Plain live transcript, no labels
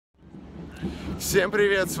Всем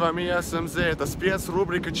привет, с вами я, Semzay. Это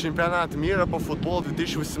спецрубрика «Чемпионат мира по футболу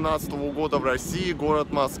 2018 года в России,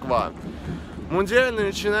 город Москва». Мундиальный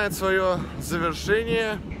начинает свое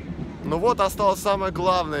завершение, но вот осталось самое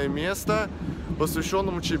главное место,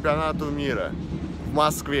 посвященному чемпионату мира в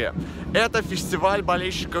Москве. Это фестиваль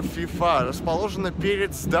болельщиков FIFA, расположена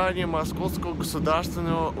перед зданием Московского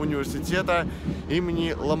государственного университета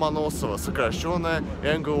имени Ломоносова, сокращенная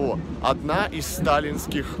МГУ, одна из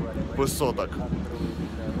сталинских высоток.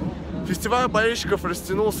 Фестиваль болельщиков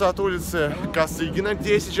растянулся от улицы Косыгина,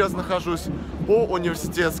 где я сейчас нахожусь, по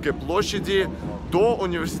Университетской площади до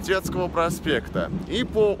Университетского проспекта и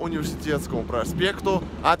по Университетскому проспекту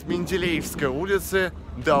от Менделеевской улицы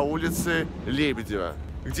до улицы Лебедева.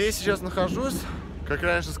 Где я сейчас нахожусь, как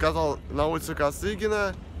раньше сказал, на улице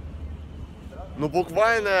Косыгина, но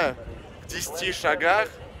буквально в 10 шагах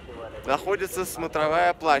находится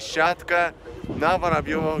смотровая площадка на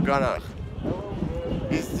Воробьёвых горах.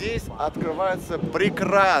 И здесь открывается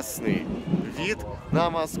прекрасный вид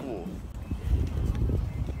на Москву.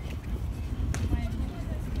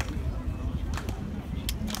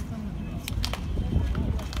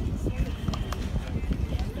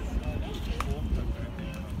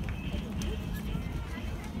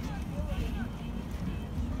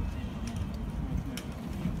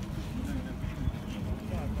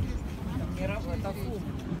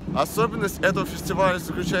 Особенность этого фестиваля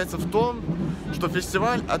заключается в том, что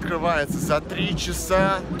фестиваль открывается за 3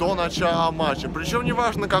 часа до начала матча. Причем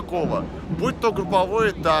неважно какого. Будь то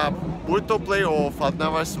групповой этап, будь то плей-офф,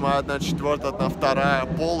 1/8, 1/4,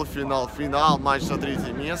 1/2, полуфинал, финал, матч за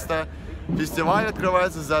 3-е место. Фестиваль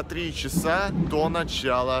открывается за 3 часа до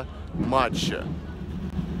начала матча.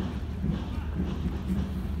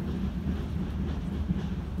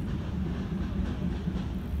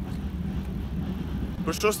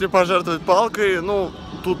 Пришлось мне пожертвовать палкой, ну,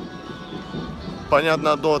 тут,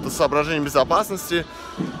 понятно, одно это соображение безопасности,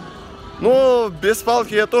 но без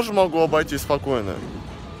палки я тоже могу обойтись спокойно.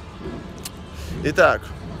 Итак,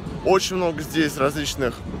 очень много здесь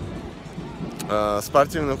различных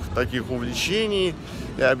спортивных таких увлечений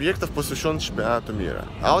и объектов, посвященных чемпионату мира.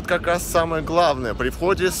 А вот как раз самое главное при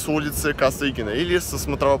входе с улицы Косыгина или со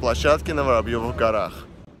смотровой площадки на Воробьёвых горах.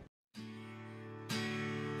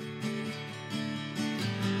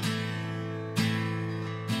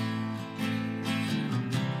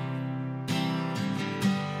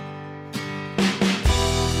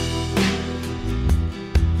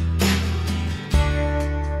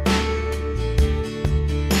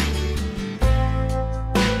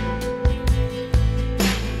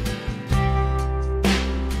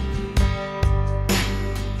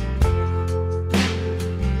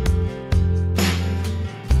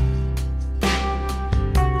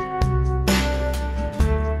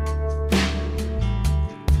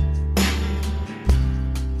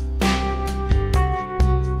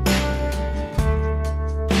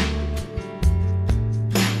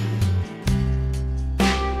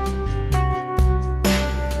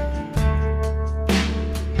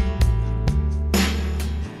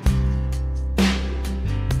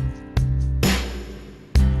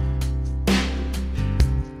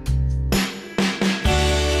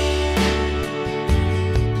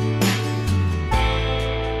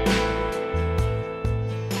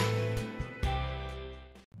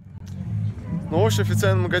 Ну, в общем,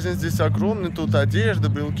 официальный магазин здесь огромный, тут одежда,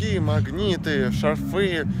 брелки, магниты,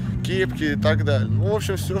 шарфы, кепки и так далее. Ну, в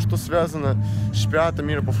общем, все, что связано с чемпионатом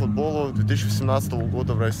мира по футболу 2018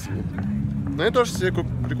 года в России. Ну, я тоже себе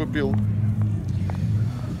прикупил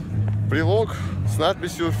брелок с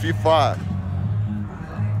надписью FIFA.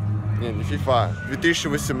 Не FIFA,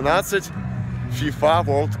 2018 FIFA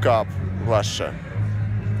World Cup ваша.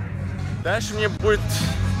 Дальше мне будет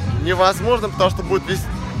невозможно, потому что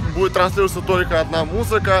будет транслироваться только одна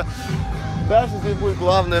музыка. Дальше здесь будет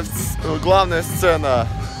главная сцена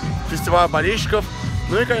фестиваля болельщиков.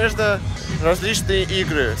 Ну и, конечно, различные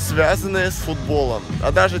игры, связанные с футболом.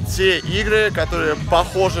 А даже те игры, которые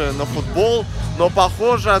похожи на футбол, но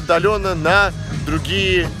похожи отдаленно на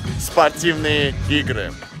другие спортивные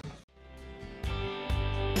игры.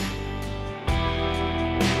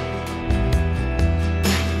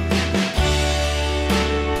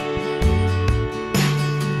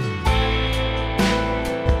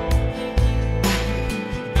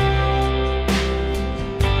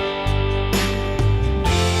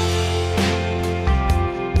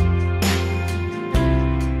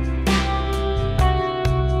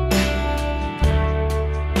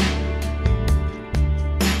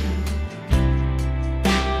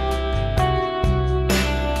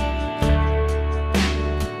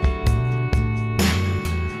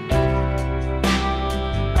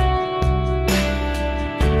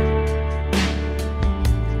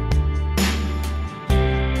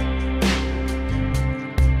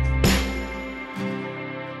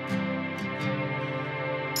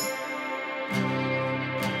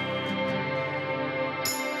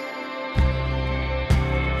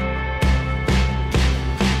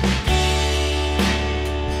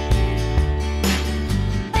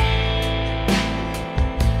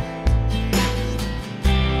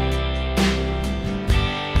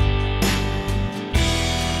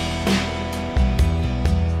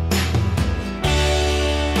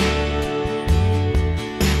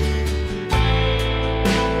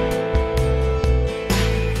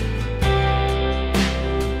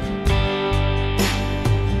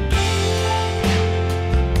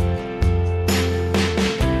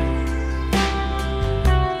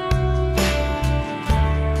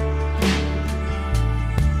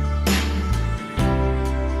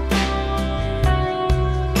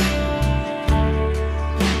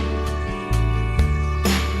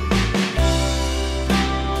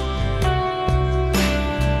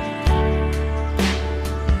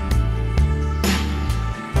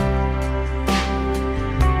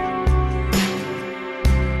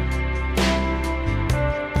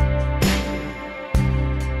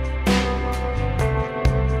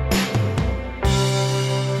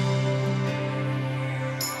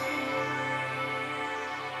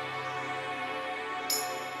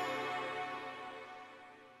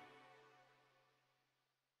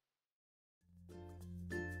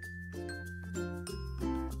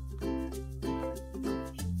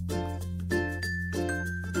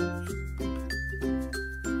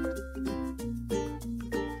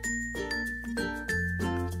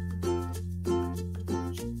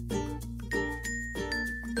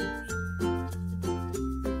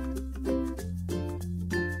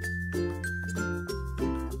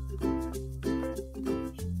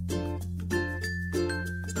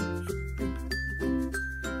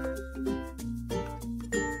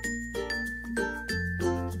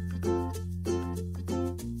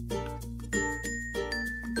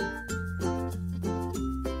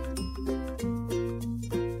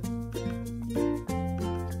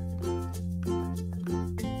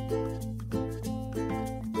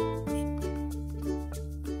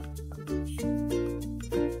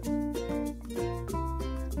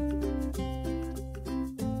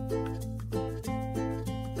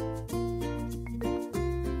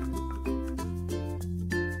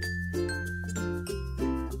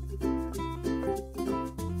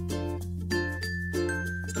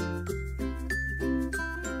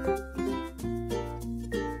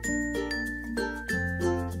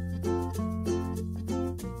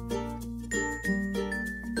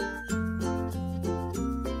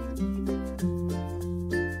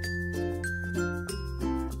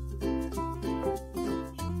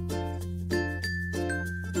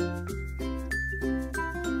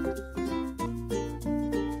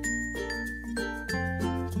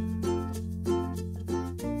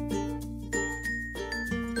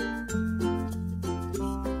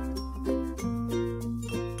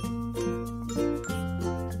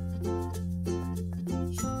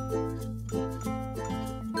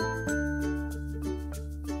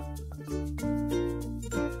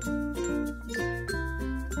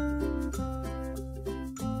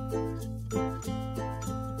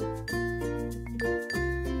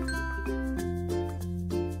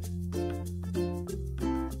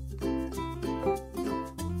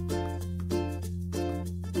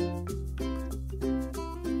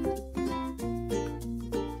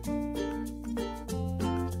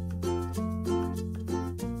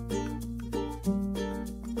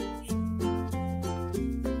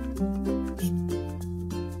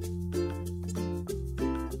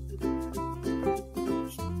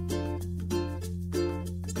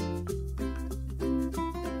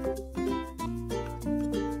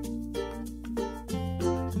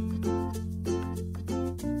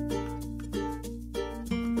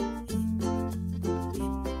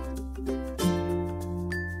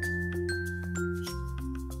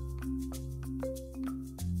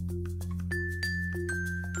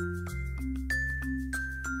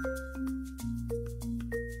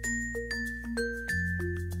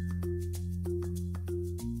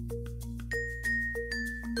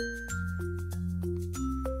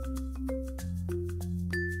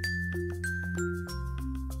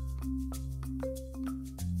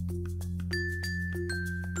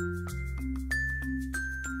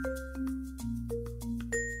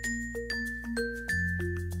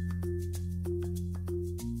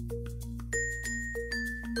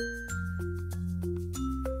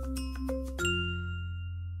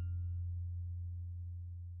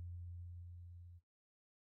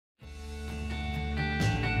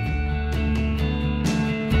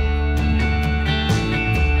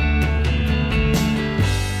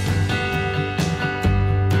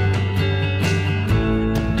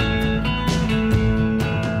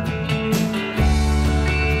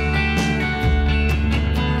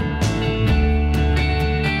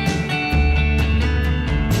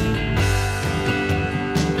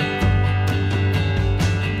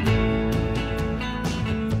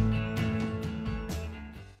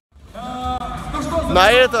 На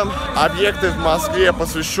этом объекты в Москве,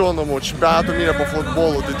 посвященному Чемпионату мира по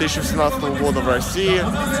футболу 2018 года в России,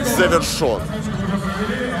 завершен.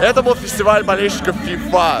 Это был фестиваль болельщиков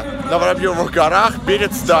FIFA на Воробьёвых горах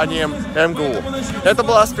перед зданием МГУ. Это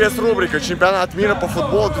была спецрубрика «Чемпионат мира по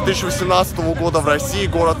футболу 2018 года в России,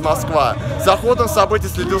 город Москва». За ходом событий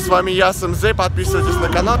следил с вами я, Semzay. Подписывайтесь на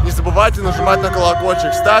канал, не забывайте нажимать на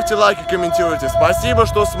колокольчик, ставьте лайки, комментируйте. Спасибо,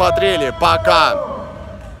 что смотрели. Пока!